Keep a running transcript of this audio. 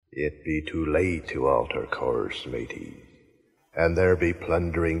It be too late to alter course, mateys, and there be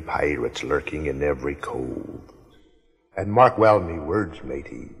plundering pirates lurking in every cove. And mark well me words,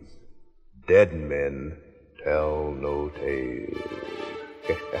 mateys, dead men tell no tales.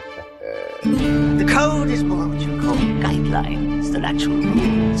 The code is more what you call guidelines than actual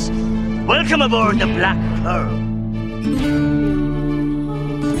rules. Welcome aboard the Black Pearl.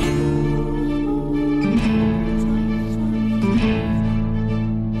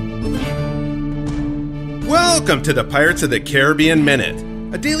 Welcome to the Pirates of the Caribbean Minute,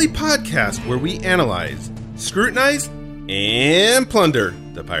 a daily podcast where we analyze, scrutinize, and plunder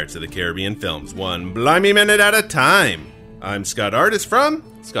the Pirates of the Caribbean films, one blimey minute at a time. I'm Scott Artist from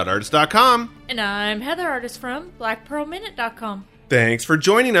ScottArtist.com. And I'm Heather Artist from BlackPearlMinute.com. Thanks for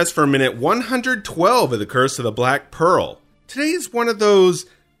joining us for minute 112 of The Curse of the Black Pearl. Today is one of those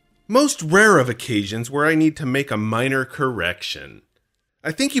most rare of occasions where I need to make a minor correction.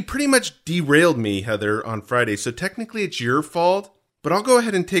 I think you pretty much derailed me, Heather, on Friday, so technically it's your fault, but I'll go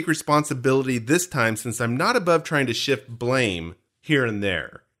ahead and take responsibility this time since I'm not above trying to shift blame here and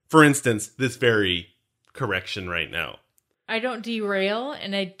there. For instance, this very correction right now. I don't derail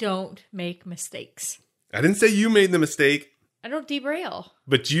and I don't make mistakes. I didn't say you made the mistake. I don't derail.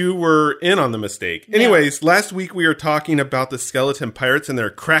 But you were in on the mistake. Yeah. Anyways, last week we were talking about the skeleton pirates and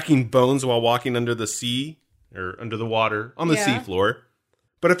their cracking bones while walking under the sea, or under the water, on the seafloor.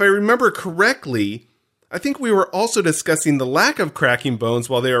 But if I remember correctly, I think we were also discussing the lack of cracking bones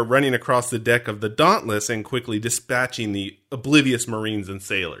while they were running across the deck of the Dauntless and quickly dispatching the oblivious Marines and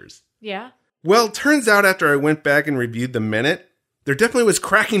sailors. Yeah. Well, turns out after I went back and reviewed the minute, there definitely was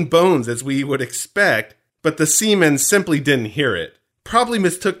cracking bones as we would expect, but the seamen simply didn't hear it. Probably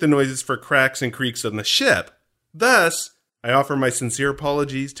mistook the noises for cracks and creaks on the ship. Thus, I offer my sincere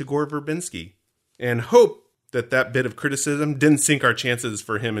apologies to Gore Verbinski and hope that bit of criticism didn't sink our chances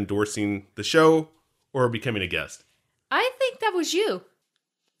for him endorsing the show or becoming a guest. I think that was you.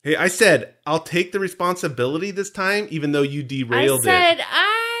 Hey, I said, I'll take the responsibility this time, even though you derailed I said, it.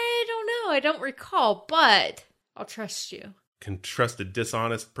 I don't know. I don't recall, but I'll trust you. Can trust a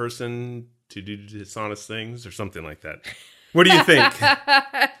dishonest person to do dishonest things or something like that. What do you think?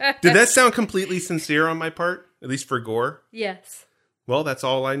 Did that sound completely sincere on my part? At least for Gore? Yes. Well, that's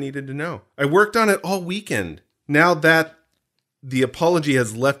all I needed to know. I worked on it all weekend. Now that the apology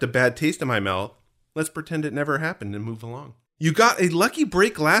has left a bad taste in my mouth, let's pretend it never happened and move along. You got a lucky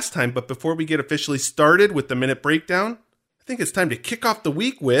break last time, but before we get officially started with the minute breakdown, I think it's time to kick off the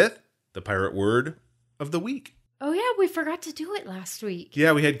week with the pirate word of the week. Oh yeah, we forgot to do it last week.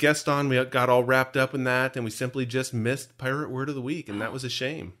 Yeah, we had guests on, we got all wrapped up in that, and we simply just missed pirate word of the week, and that was a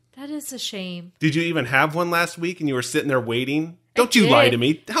shame. That is a shame. Did you even have one last week and you were sitting there waiting? Don't you lie to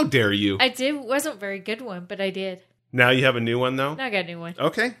me. How dare you? I did. It wasn't a very good one, but I did. Now you have a new one, though? Now I got a new one.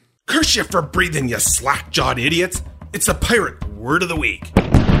 Okay. Curse you for breathing, you slack-jawed idiots. It's the pirate word of the week.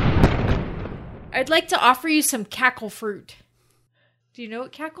 I'd like to offer you some cackle fruit. Do you know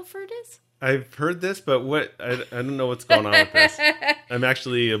what cackle fruit is? I've heard this, but what? I don't know what's going on with this. I'm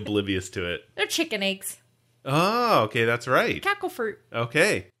actually oblivious to it. They're chicken eggs. Oh, okay, that's right. Cackle fruit.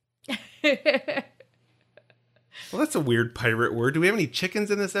 Okay. Well, that's a weird pirate word. Do we have any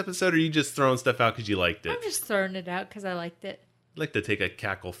chickens in this episode, or are you just throwing stuff out because you liked it? I'm just throwing it out because I liked it. I'd like to take a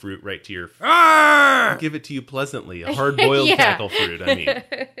cackle fruit right to your... I'll give it to you pleasantly. A hard-boiled cackle fruit, I mean.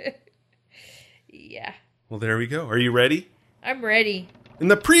 Yeah. Well, there we go. Are you ready? I'm ready. In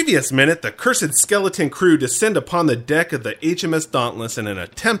the previous minute, the cursed skeleton crew descend upon the deck of the HMS Dauntless in an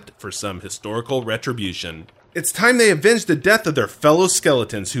attempt for some historical retribution. It's time they avenge the death of their fellow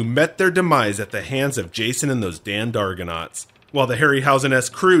skeletons who met their demise at the hands of Jason and those damned Argonauts. While the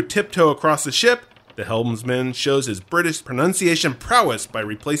Harryhausen-esque crew tiptoe across the ship, the helmsman shows his British pronunciation prowess by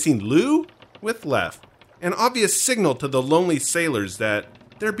replacing Lou with Lef, an obvious signal to the lonely sailors that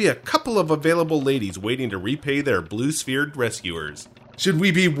there be a couple of available ladies waiting to repay their blue-sphered rescuers. Should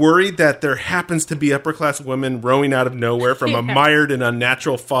we be worried that there happens to be upper-class women rowing out of nowhere from a mired and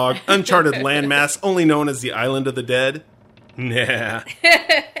unnatural fog, uncharted landmass only known as the Island of the Dead? Nah.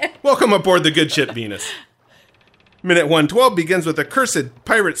 Welcome aboard the good ship Venus. Minute 112 begins with a cursed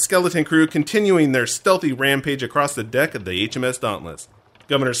pirate skeleton crew continuing their stealthy rampage across the deck of the HMS Dauntless.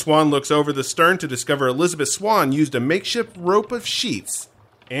 Governor Swan looks over the stern to discover Elizabeth Swan used a makeshift rope of sheets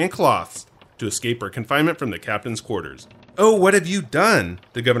and cloths to escape her confinement from the captain's quarters. "Oh, what have you done?"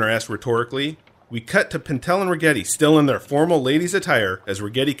 the governor asked rhetorically. We cut to Pintel and Rigetti still in their formal ladies' attire as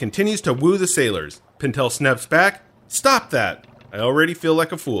Rigetti continues to woo the sailors. Pintel snaps back, "Stop that! I already feel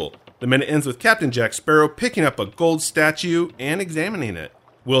like a fool." The minute ends with Captain Jack Sparrow picking up a gold statue and examining it.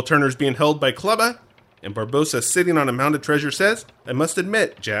 Will Turner's being held by Clubba, And Barbossa, sitting on a mounted treasure, says, I must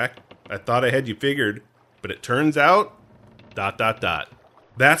admit, Jack, I thought I had you figured, but it turns out... ...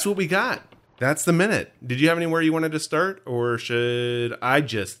 That's what we got. That's the minute. Did you have anywhere you wanted to start, or should I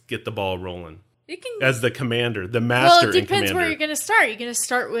just get the ball rolling? You can... As the commander, the master and commander. Well, it depends where you're going to start. You're going to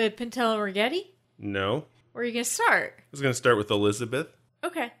start with Pintel and Rigetti? No. Where are you going to start? I was going to start with Elizabeth.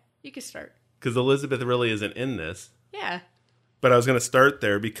 Okay, you can start. Because Elizabeth really isn't in this. Yeah. But I was going to start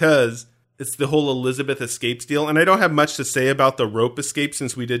there because it's the whole Elizabeth escapes deal. And I don't have much to say about the rope escape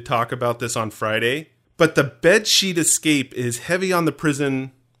since we did talk about this on Friday. But the bedsheet escape is heavy on the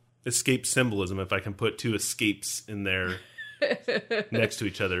prison escape symbolism, if I can put two escapes in there next to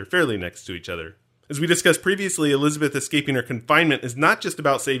each other, fairly next to each other. As we discussed previously, Elizabeth escaping her confinement is not just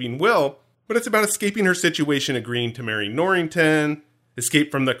about saving Will, but it's about escaping her situation, agreeing to marry Norrington,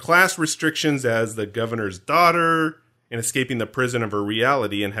 escape from the class restrictions as the governor's daughter, and escaping the prison of her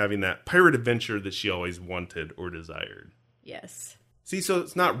reality and having that pirate adventure that she always wanted or desired. Yes. See, so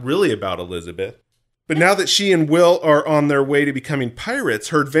it's not really about Elizabeth. But now that she and Will are on their way to becoming pirates,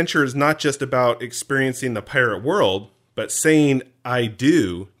 her adventure is not just about experiencing the pirate world, but saying I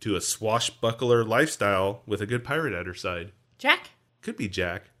do to a swashbuckler lifestyle with a good pirate at her side. Jack? Could be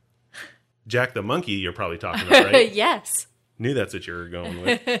Jack. Jack the monkey you're probably talking about, right? Yes. Knew that's what you were going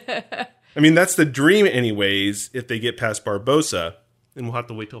with. I mean, that's the dream anyways, if they get past Barbossa, and we'll have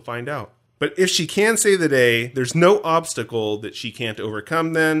to wait till find out. But if she can save the day, there's no obstacle that she can't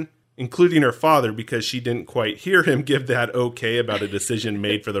overcome then, including her father, because she didn't quite hear him give that okay about a decision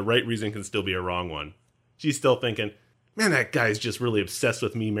made for the right reason can still be a wrong one. She's still thinking, man, that guy's just really obsessed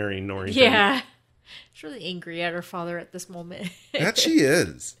with me marrying Norrington. Yeah. She's really angry at her father at this moment. That she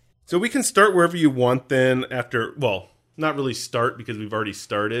is. So we can start wherever you want then after, well, not really start because we've already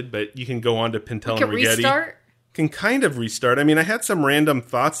started, but you can go on to Pintel and Rigetti. Restart? Can kind of restart. I mean, I had some random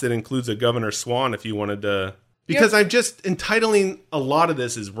thoughts that includes a Governor Swan if you wanted to... Because I'm just entitling a lot of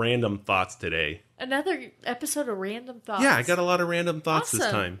this as random thoughts today. Another episode of Random Thoughts. Yeah, I got a lot of random thoughts this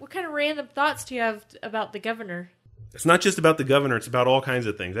Awesome. time. What kind of random thoughts do you have about the governor? It's not just about the governor, it's about all kinds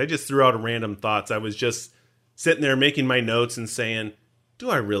of things. I just threw out random thoughts. I was just sitting there making my notes and saying, do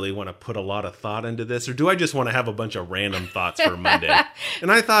I really want to put a lot of thought into this? Or do I just want to have a bunch of random thoughts for Monday?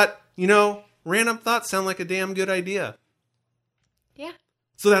 And I thought, random thoughts sound like a damn good idea. Yeah.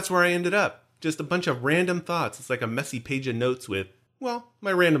 So that's where I ended up. Just a bunch of random thoughts. It's like a messy page of notes with,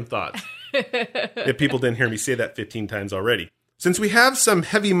 my random thoughts. If people didn't hear me say that 15 times already. Since we have some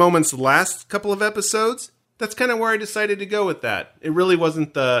heavy moments the last couple of episodes, that's kind of where I decided to go with that. It really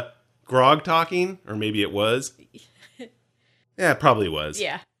wasn't the grog talking, or maybe it was. Yeah, it probably was.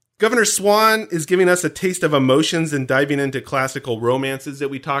 Yeah. Governor Swan is giving us a taste of emotions and diving into classical romances that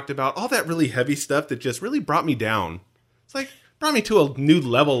we talked about. All that really heavy stuff that just really brought me down. It's like, brought me to a new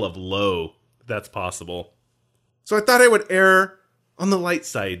level of low. That's possible. So I thought I would err on the light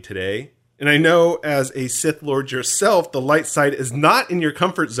side today. And I know as a Sith Lord yourself, the light side is not in your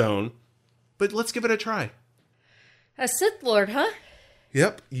comfort zone, but let's give it a try. A Sith Lord, huh?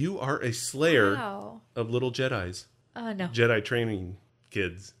 Yep, you are a slayer Wow. of little Jedis. No. Jedi training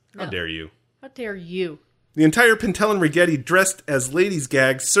kids. How dare you? How dare you? The entire Pintel and Rigetti dressed as ladies'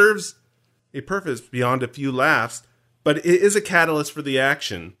 gags serves a purpose beyond a few laughs, but it is a catalyst for the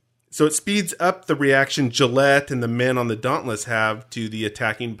action. So it speeds up the reaction Gillette and the men on the Dauntless have to the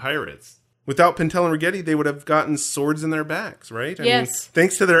attacking pirates. Without Pintel and Rigetti, they would have gotten swords in their backs, right? I mean,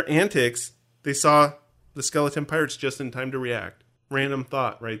 thanks to their antics, they saw the skeleton pirates just in time to react. Random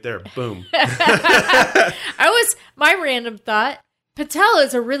thought right there. Boom. My random thought, Pintel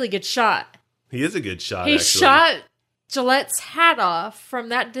is a really good shot. He is a good shot, He actually. shot Gillette's hat off from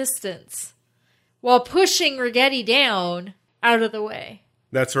that distance while pushing Rigetti down out of the way.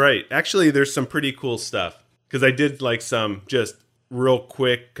 That's right. Actually, there's some pretty cool stuff. Because I did like some just real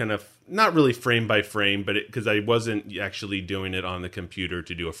quick kind of, not really frame by frame, but because I wasn't actually doing it on the computer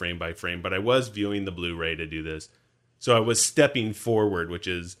to do a frame by frame, but I was viewing the Blu-ray to do this. So I was stepping forward, which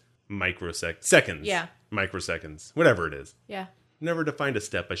is seconds. Yeah. Microseconds. Whatever it is. Yeah. Never defined a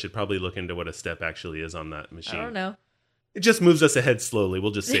step. I should probably look into what a step actually is on that machine. I don't know. It just moves us ahead slowly.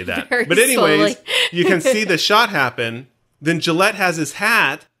 We'll just say that. Very But anyways, slowly. you can see the shot happen. Then Gillette has his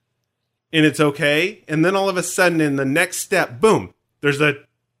hat, and it's okay. And then all of a sudden, in the next step, boom, there's a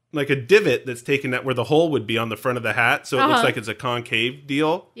divot that's taken out where the hole would be on the front of the hat. So it looks like it's a concave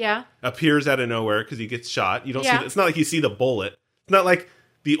deal. Yeah. Appears out of nowhere because he gets shot. You don't see. Yeah. It's not like you see the bullet. It's not like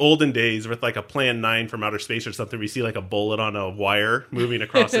the olden days with like a Plan 9 from outer space or something. We see like a bullet on a wire moving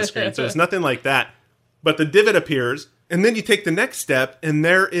across the screen. So it's nothing like that. But the divot appears, and then you take the next step, and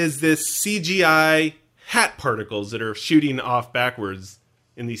there is this CGI hat particles that are shooting off backwards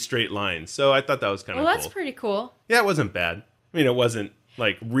in these straight lines. So I thought that was kind of Well, cool. that's pretty cool. Yeah, it wasn't bad. I mean, it wasn't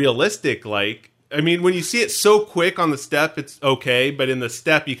like realistic. Like, I mean, when you see it so quick on the step, it's okay. But in the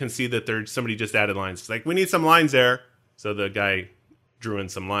step, you can see that somebody just added lines. It's like, we need some lines there. So the guy drew in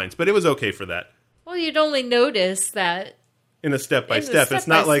some lines. But it was okay for that. Well, you'd only notice that In a step by In the step. It's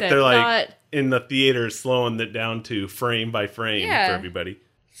not like step-by-step, they're like not- in the theater slowing it down to frame by frame Yeah. for everybody.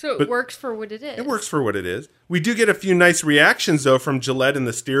 so it But- works for what it is. It works for what it is. We do get a few nice reactions, though, from Gillette and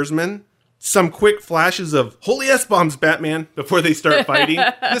the steersman. Some quick flashes of holy S-bombs, Batman, before they start fighting.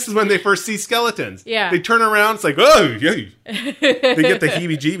 This is when they first see skeletons. Yeah. They turn around, it's like, oh, yay. They get the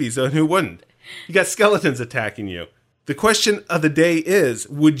heebie-jeebies, and who wouldn't? You got skeletons attacking you. The question of the day is,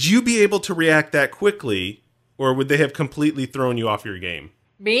 would you be able to react that quickly, or would they have completely thrown you off your game?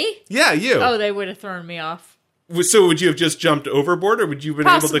 Me? Yeah, you. Oh, they would have thrown me off. So would you have just jumped overboard, or would you have been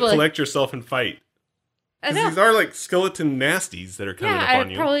able Possibly. to collect yourself and fight? I 'Cause know. these are like skeleton nasties that are coming Yeah, up on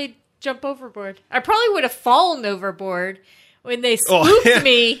I'd you. probably jump overboard. I probably would have fallen overboard when they Oh, spooked yeah.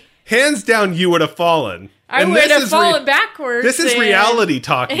 me. Hands down, you would have fallen. I And would this have is fallen backwards. This is and reality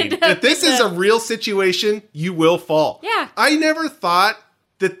talking. end If up this in is the- a real situation, you will fall. Yeah. I never thought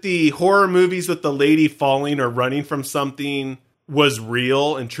that the horror movies with the lady falling or running from something was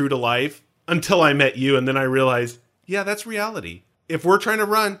real and true to life until I met you, and then I realized, yeah, that's reality. If we're trying to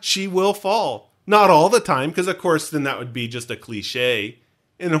run, she will fall. Not all the time, because of course then that would be just a cliche.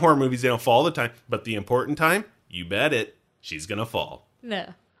 In the horror movies, they don't fall all the time. But the important time, you bet it, she's going to fall.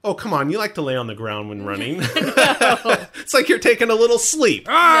 No. Oh, come on. You like to lay on the ground when running. It's like you're taking a little sleep.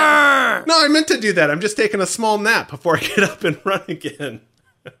 No, I meant to do that. I'm just taking a small nap before I get up and run again.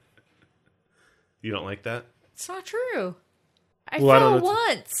 You don't like that? It's not true. I Well, I fell don't know.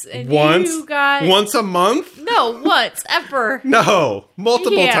 once. And Once? you got... Once a month? No, once. Ever. No.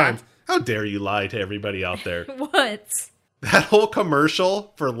 Multiple Yeah. times. How dare you lie to everybody out there? Once. That whole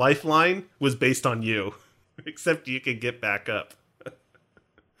commercial for Lifeline was based on you. Except you could get back up.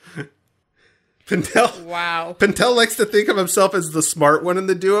 Pintel. Wow. Pintel likes to think of himself as the smart one in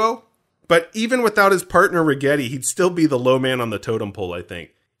the duo, but even without his partner Rigetti, he'd still be the low man on the totem pole, I think.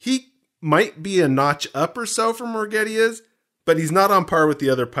 He might be a notch up or so from where Rigetti is, but he's not on par with the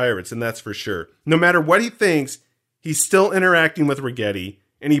other pirates, and that's for sure. No matter what he thinks, he's still interacting with Rigetti,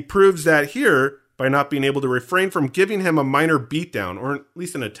 and he proves that here by not being able to refrain from giving him a minor beatdown, or at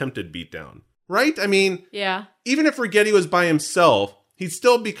least an attempted beatdown. Right? I mean, Yeah. even if Rigetti was by himself, he'd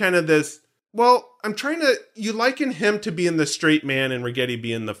still be kind of this, well, you liken him to being the straight man and Rigetti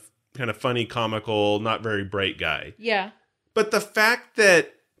being the kind of funny, comical, not very bright guy. Yeah. But the fact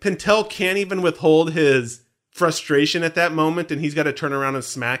that Pintel can't even withhold his frustration at that moment and he's got to turn around and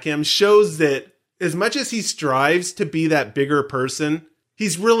smack him shows that as much as he strives to be that bigger person,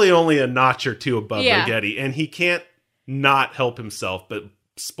 he's really only a notch or two above Yeah. Rigetti, and he can't not help himself but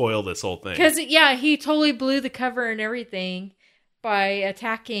spoil this whole thing. Because, yeah, he totally blew the cover and everything by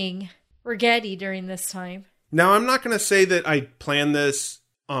attacking Rigetti during this time. Now, I'm not going to say that I planned this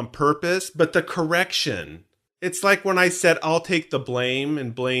on purpose, but the correction, it's like when I said I'll take the blame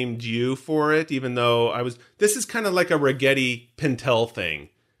and blamed you for it, even though this is kind of like a Rigetti-Pintel thing.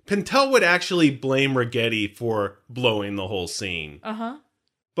 Pintel would actually blame Rigetti for blowing the whole scene. Uh-huh.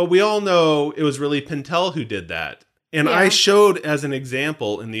 But we all know it was really Pintel who did that. And Yeah. I showed as an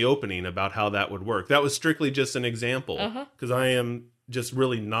example in the opening about how that would work. That was strictly just an example, because I am just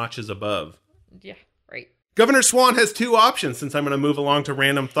really notches above. Yeah, right. Governor Swan has two options, since I'm going to move along to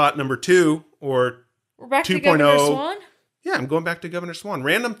random thought number 2, or We're back to 2.0. Governor Swan? Yeah, I'm going back to Governor Swan.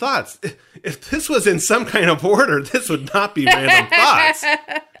 Random thoughts. If this was in some kind of order, this would not be random thoughts.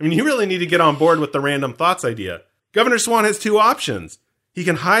 I mean, you really need to get on board with the random thoughts idea. Governor Swan has two options. He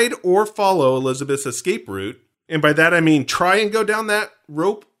can hide or follow Elizabeth's escape route. And by that, I mean try and go down that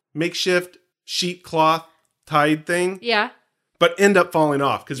rope, makeshift, sheet cloth, tied thing, Yeah. but end up falling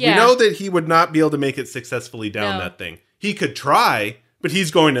off. Because we Yeah. know that he would not be able to make it successfully down No. that thing. He could try, but he's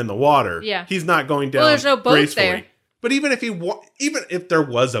going in the water. Yeah. He's not going down Well, there's no boat gracefully. there. But even if there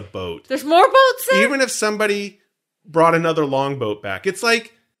was a boat, There's more boats there? even if somebody brought another longboat back, it's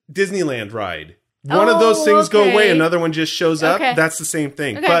like Disneyland ride. One of those things go away, okay. another one just shows up. Okay. That's the same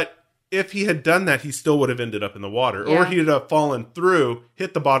thing. Okay. But if he had done that, he still would have ended up in the water. Yeah. Or he'd have fallen through,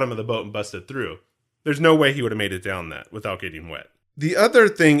 hit the bottom of the boat, and busted through. There's no way he would have made it down that without getting wet. The other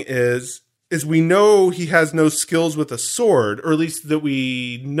thing is we know he has no skills with a sword, or at least that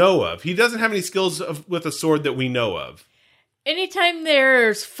we know of. He doesn't have any skills with a sword that we know of. Anytime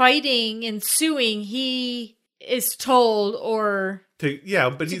there's fighting ensuing, he is told or... But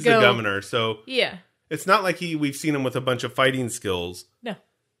he's the go. governor, so Yeah. it's not like we've seen him with a bunch of fighting skills. No.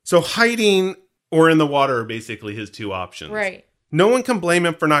 So hiding or in the water are basically his two options. Right. No one can blame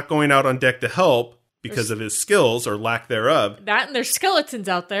him for not going out on deck to help because of his skills or lack thereof. That and there's skeletons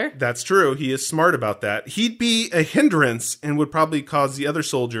out there. That's true. He is smart about that. He'd be a hindrance and would probably cause the other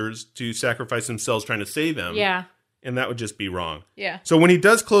soldiers to sacrifice themselves trying to save him. Yeah. And that would just be wrong. Yeah. So when he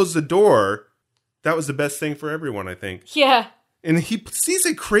does close the door, that was the best thing for everyone, I think. Yeah. And he sees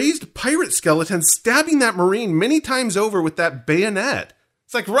a crazed pirate skeleton stabbing that Marine many times over with that bayonet.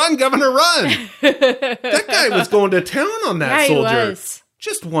 It's like, run, Governor, run! That guy was going to town on that soldier. He was.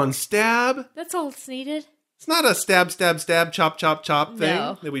 Just one stab. That's all it's needed. It's not a stab, stab, stab, chop, chop, chop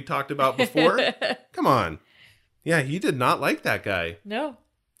thing that we talked about before. Come on. Yeah, he did not like that guy. No.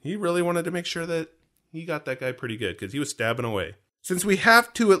 He really wanted to make sure that he got that guy pretty good because he was stabbing away. Since we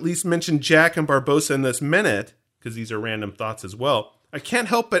have to at least mention Jack and Barbossa in this minute, because these are random thoughts as well, I can't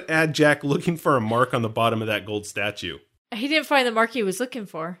help but add Jack looking for a mark on the bottom of that gold statue. He didn't find the mark he was looking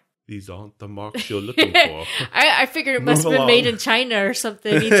for. These aren't the marks you're looking for. I figured it must have been made in China or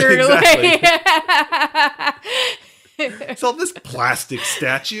something. He threw it away. So this plastic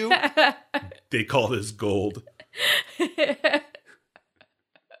statue, they call this gold.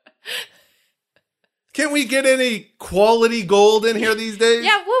 Can't we get any quality gold in here these days?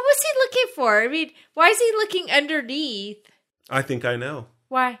 Yeah, what was he looking for? I mean, why is he looking underneath? I think I know.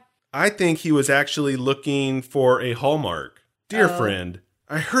 Why? I think he was actually looking for a hallmark. Dear friend,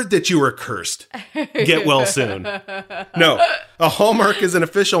 I heard that you were cursed. Get well soon. No, a hallmark is an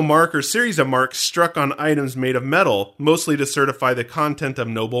official mark or series of marks struck on items made of metal, mostly to certify the content of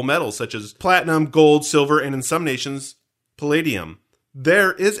noble metals such as platinum, gold, silver, and in some nations, palladium.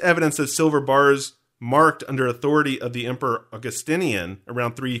 There is evidence of silver bars marked under authority of the Emperor Augustinian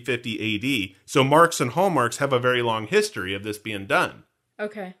around 350 AD. So marks and hallmarks have a very long history of this being done.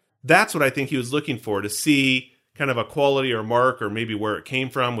 Okay. That's what I think he was looking for, to see kind of a quality or mark or maybe where it came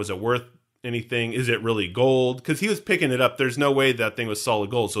from. Was it worth anything? Is it really gold? Because he was picking it up. There's no way that thing was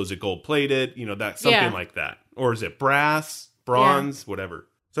solid gold. So is it gold plated? You know, that something like that. Or is it brass, bronze, whatever?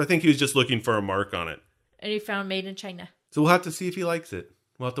 So I think he was just looking for a mark on it. And he found made in China. So we'll have to see if he likes it.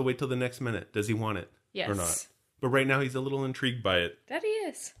 We'll have to wait till the next minute. Does he want it? Yes. Or not? But right now he's a little intrigued by it. That he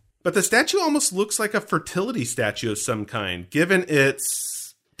is. But the statue almost looks like a fertility statue of some kind, given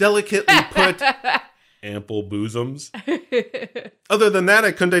its delicately put ample bosoms. Other than that,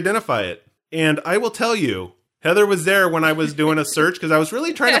 I couldn't identify it. And I will tell you, Heather was there when I was doing a search because I was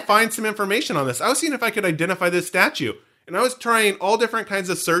really trying to find some information on this. I was seeing if I could identify this statue. And I was trying all different kinds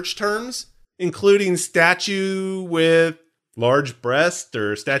of search terms, including statue with large breast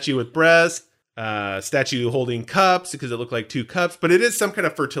or statue with breast, statue holding cups because it looked like two cups. But it is some kind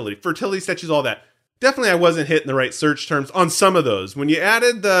of fertility statues, all that. Definitely I wasn't hitting the right search terms on some of those. When you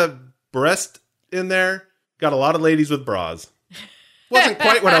added the breast in there, got a lot of ladies with bras. Wasn't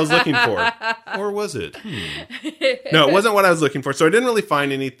quite what I was looking for. Or was it? No, it wasn't what I was looking for. So I didn't really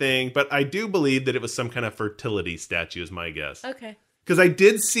find anything, but I do believe that it was some kind of fertility statue is my guess. Okay. Because I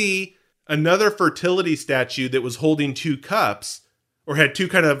did see another fertility statue that was holding two cups or had two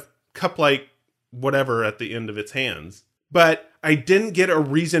kind of cup-like whatever at the end of its hands. But I didn't get a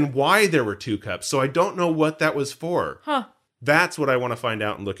reason why there were two cups, so I don't know what that was for. Huh. That's what I want to find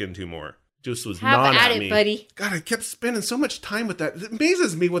out and look into more. Just was Have gnawing at at it, me. buddy. God, I kept spending so much time with that. It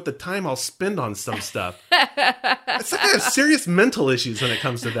amazes me what the time I'll spend on some stuff. It's like I have serious mental issues when it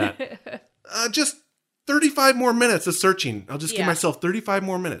comes to that. Just 35 more minutes of searching. I'll just give myself 35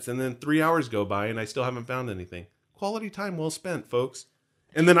 more minutes, and then 3 hours go by, and I still haven't found anything. Quality time well spent, folks.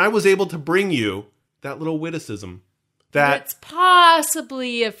 And then I was able to bring you that little witticism. That's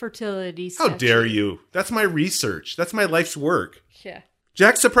possibly a fertility statue. How dare you? That's my research. That's my life's work. Yeah.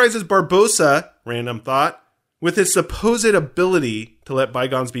 Jack surprises Barbossa, random thought, with his supposed ability to let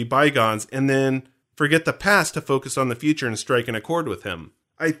bygones be bygones and then forget the past to focus on the future and strike an accord with him.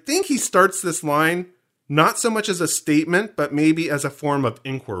 I think he starts this line not so much as a statement, but maybe as a form of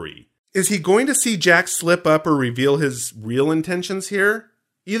inquiry. Is he going to see Jack slip up or reveal his real intentions here?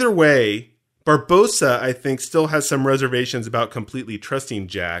 Either way, Barbossa, I think, still has some reservations about completely trusting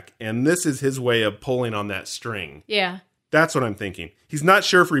Jack, and this is his way of pulling on that string. Yeah. That's what I'm thinking. He's not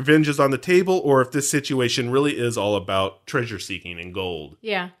sure if revenge is on the table or if this situation really is all about treasure seeking and gold.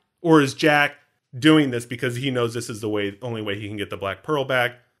 Yeah. Or is Jack doing this because he knows this is the only way he can get the Black Pearl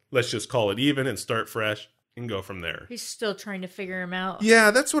back? Let's just call it even and start fresh and go from there. He's still trying to figure him out.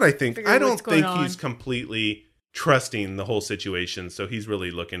 Yeah, that's what I think. I don't think on. he's completely trusting the whole situation, so he's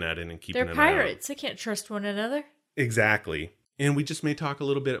really looking at it and keeping an eye out. They're pirates. They can't trust one another. Exactly. And we just may talk a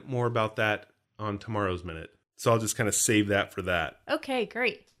little bit more about that on tomorrow's minute. So I'll just kind of save that for that. Okay,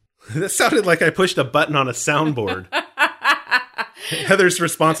 great. That sounded like I pushed a button on a soundboard. Heather's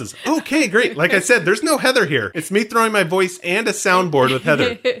response is, okay, great. Like I said, there's no Heather here. It's me throwing my voice and a soundboard with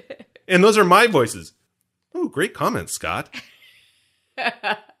Heather. And those are my voices. Oh, great comments, Scott.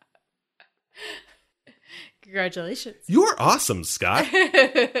 Congratulations. You're awesome, Scott.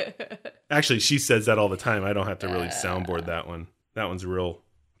 Actually, she says that all the time. I don't have to really soundboard that one. That one's a real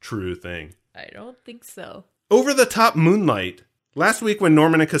true thing. I don't think so. Over the Top Moonlight. Last week when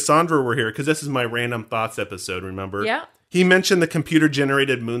Norman and Cassandra were here, because this is my Random Thoughts episode, remember? Yeah. He mentioned the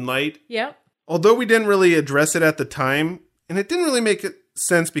computer-generated moonlight. Yeah. Although we didn't really address it at the time, and it didn't really make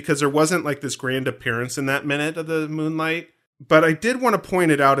sense because there wasn't like this grand appearance in that minute of the moonlight. But I did want to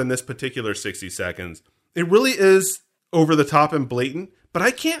point it out in this particular 60 seconds. It really is over the top and blatant, but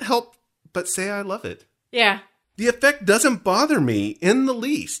I can't help but say I love it. Yeah. The effect doesn't bother me in the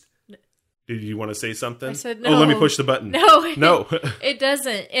least. Did you want to say something? I said no. Oh, let me push the button. No. No. It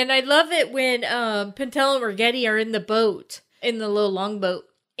doesn't. And I love it when Pentel and Ragetti are in the boat, in the little longboat,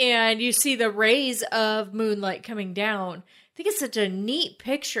 and you see the rays of moonlight coming down. I think it's such a neat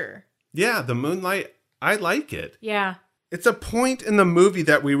picture. Yeah, the moonlight, I like it. Yeah. It's a point in the movie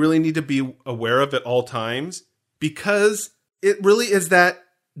that we really need to be aware of at all times because it really is that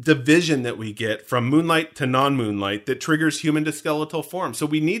division that we get from moonlight to non-moonlight that triggers human to skeletal form. So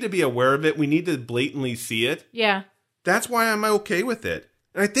we need to be aware of it. We need to blatantly see it. Yeah. That's why I'm okay with it.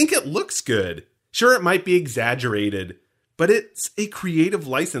 And I think it looks good. Sure, it might be exaggerated, but it's a creative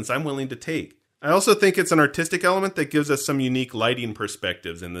license I'm willing to take. I also think it's an artistic element that gives us some unique lighting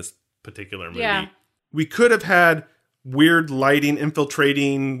perspectives in this particular movie. Yeah. We could have had weird lighting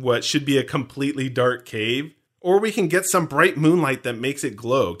infiltrating what should be a completely dark cave. Or we can get some bright moonlight that makes it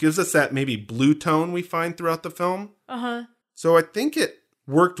glow. Gives us that maybe blue tone we find throughout the film. Uh-huh. So I think it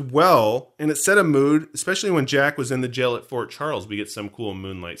worked well, and it set a mood, especially when Jack was in the jail at Fort Charles. We get some cool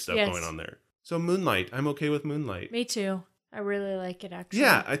moonlight stuff going on there. So moonlight, I'm okay with moonlight. Me too. I really like it, actually.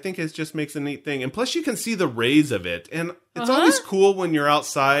 Yeah, I think it just makes a neat thing. And plus you can see the rays of it. And it's always cool when you're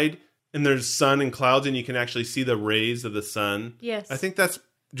outside and there's sun and clouds and you can actually see the rays of the sun. Yes. I think that's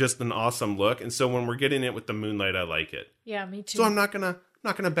just an awesome look, and so when we're getting it with the moonlight, I like it. Yeah, me too. So I'm not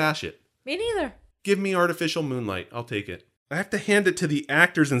gonna bash it. Me neither. Give me artificial moonlight. I'll take it. I have to hand it to the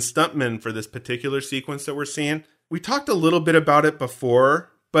actors and stuntmen for this particular sequence that we're seeing. We talked a little bit about it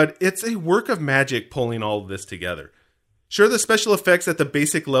before, but it's a work of magic pulling all of this together. Sure, the special effects at the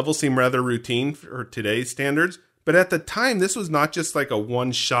basic level seem rather routine for today's standards, but at the time, this was not just like a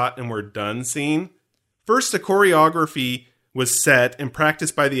one shot and we're done scene. First, the choreography was set and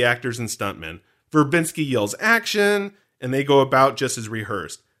practiced by the actors and stuntmen. Verbinski yells action, and they go about just as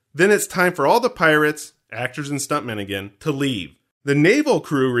rehearsed. Then it's time for all the pirates, actors and stuntmen again, to leave. The naval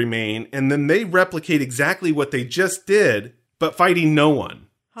crew remain, and then they replicate exactly what they just did, but fighting no one.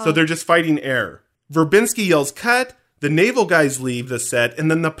 So they're just fighting air. Verbinski yells cut, the naval guys leave the set,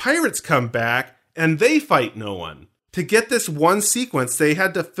 and then the pirates come back, and they fight no one. To get this one sequence, they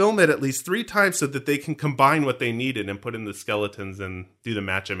had to film it at least 3 times so that they can combine what they needed and put in the skeletons and do the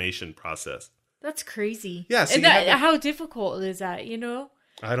matchimation process. That's crazy. Yeah. So and how difficult is that, you know?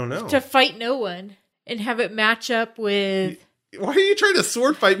 I don't know. To fight no one and have it match up with... Why are you trying to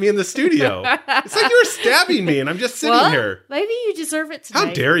sword fight me in the studio? It's like you were stabbing me and I'm just sitting here. Maybe you deserve it tonight.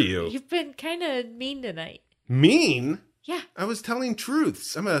 How dare you? You've been kind of mean tonight. Mean? Yeah. I was telling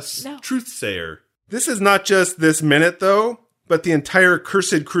truths. I'm a truth sayer. This is not just this minute, though, but the entire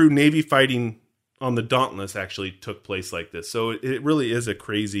Cursed Crew Navy fighting on the Dauntless actually took place like this. So it really is a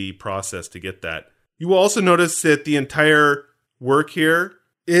crazy process to get that. You will also notice that the entire work here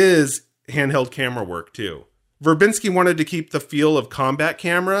is handheld camera work, too. Verbinski wanted to keep the feel of combat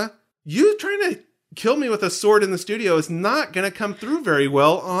camera. You trying to kill me with a sword in the studio is not going to come through very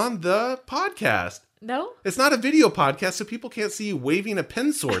well on the podcast. No? It's not a video podcast, so people can't see you waving a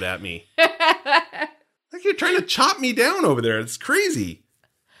pen sword at me. Like you're trying to chop me down over there. It's crazy.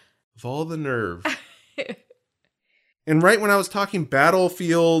 Of all the nerve. And right when I was talking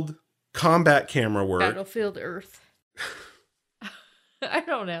battlefield combat camera work. Battlefield Earth. I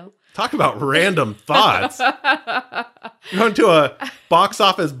don't know. Talk about random thoughts. Going to a box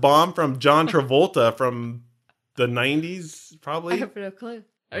office bomb from John Travolta from the 90s, probably. I have no clue.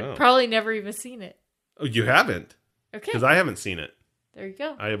 I've Oh. probably never even seen it. Oh, you haven't? Okay. Because I haven't seen it. There you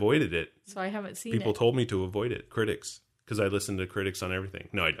go. I avoided it. So I haven't seen People it. told me to avoid it. Critics. Because I listen to critics on everything.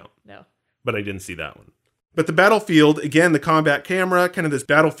 No, I don't. No. But I didn't see that one. But the battlefield, again, the combat camera, kind of this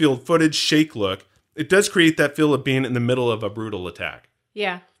battlefield footage shake look, it does create that feel of being in the middle of a brutal attack.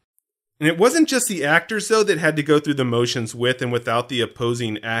 Yeah. And it wasn't just the actors, though, that had to go through the motions with and without the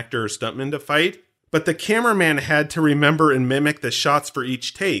opposing actor or stuntman to fight, but the cameraman had to remember and mimic the shots for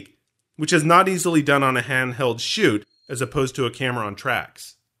each take, which is not easily done on a handheld shoot, as opposed to a camera on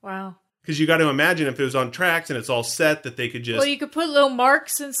tracks. Wow. Because you got to imagine if it was on tracks and it's all set that they could just... Well, you could put little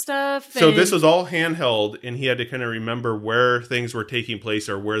marks and stuff. So this was all handheld, and he had to kind of remember where things were taking place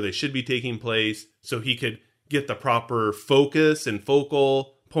or where they should be taking place so he could get the proper focus and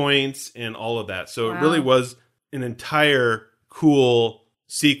focal points and all of that. So it really was an entire cool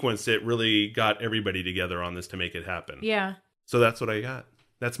sequence that really got everybody together on this to make it happen. Yeah. So that's what I got.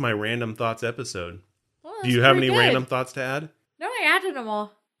 That's my Random Thoughts episode. Well, Do you have any good. random thoughts to add? No, I added them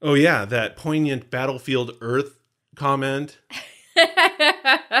all. Oh, yeah, that poignant Battlefield Earth comment.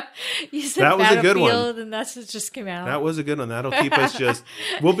 You said That was a good one. and that's what just came out. That was a good one. That'll keep us just...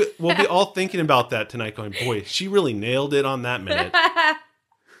 We'll be all thinking about that tonight going, boy, she really nailed it on that minute.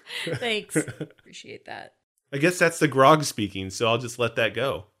 Thanks. Appreciate that. I guess that's the grog speaking, so I'll just let that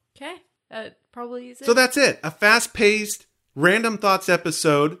go. Okay. That probably is it. So that's it. A fast-paced, Random Thoughts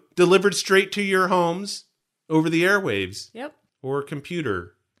episode delivered straight to your homes over the airwaves. Yep. Or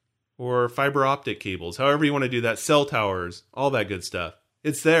computer. Or fiber optic cables. However you want to do that. Cell towers. All that good stuff.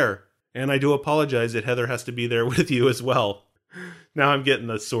 It's there. And I do apologize that Heather has to be there with you as well. Now I'm getting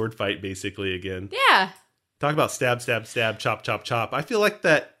the sword fight basically again. Yeah. Talk about stab, stab, stab, chop, chop, chop. I feel like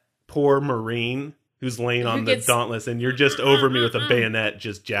that poor Marine who's laying on the Dauntless and you're just over me with a bayonet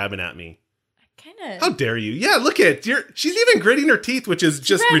just jabbing at me. Kind of. How dare you? Yeah, look at it. She's even gritting her teeth, which is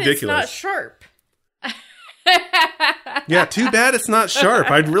just ridiculous. It's not sharp. Yeah, too bad it's not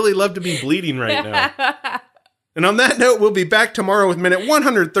sharp. I'd really love to be bleeding right now. And on that note, we'll be back tomorrow with minute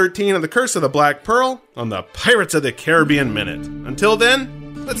 113 of The Curse of the Black Pearl on the Pirates of the Caribbean Minute. Until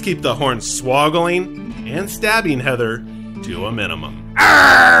then, let's keep the horns swoggling and stabbing Heather to a minimum.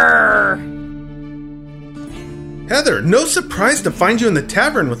 Arr! Heather, no surprise to find you in the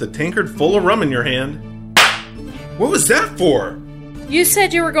tavern with a tankard full of rum in your hand. What was that for? You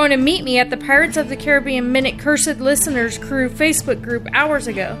said you were going to meet me at the Pirates of the Caribbean Minute Cursed Listeners Crew Facebook group hours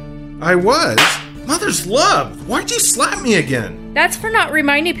ago. I was? Mother's love! Why'd you slap me again? That's for not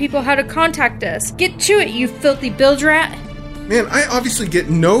reminding people how to contact us. Get to it, you filthy bilge rat. Man, I obviously get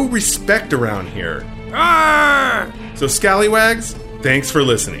no respect around here. Arr! So scallywags, thanks for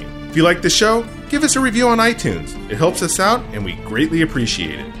listening. If you like the show, give us a review on iTunes. It helps us out, and we greatly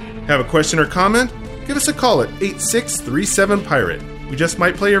appreciate it. Have a question or comment? Give us a call at 8637-PIRATE. We just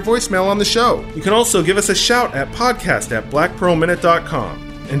might play your voicemail on the show. You can also give us a shout at podcast@blackpearlminute.com.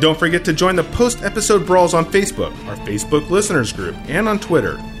 And don't forget to join the post-episode brawls on Facebook, our Facebook listeners group, and on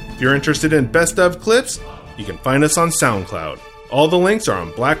Twitter. If you're interested in best of clips, you can find us on SoundCloud. All the links are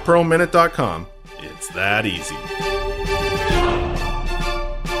on blackpearlminute.com. It's that easy.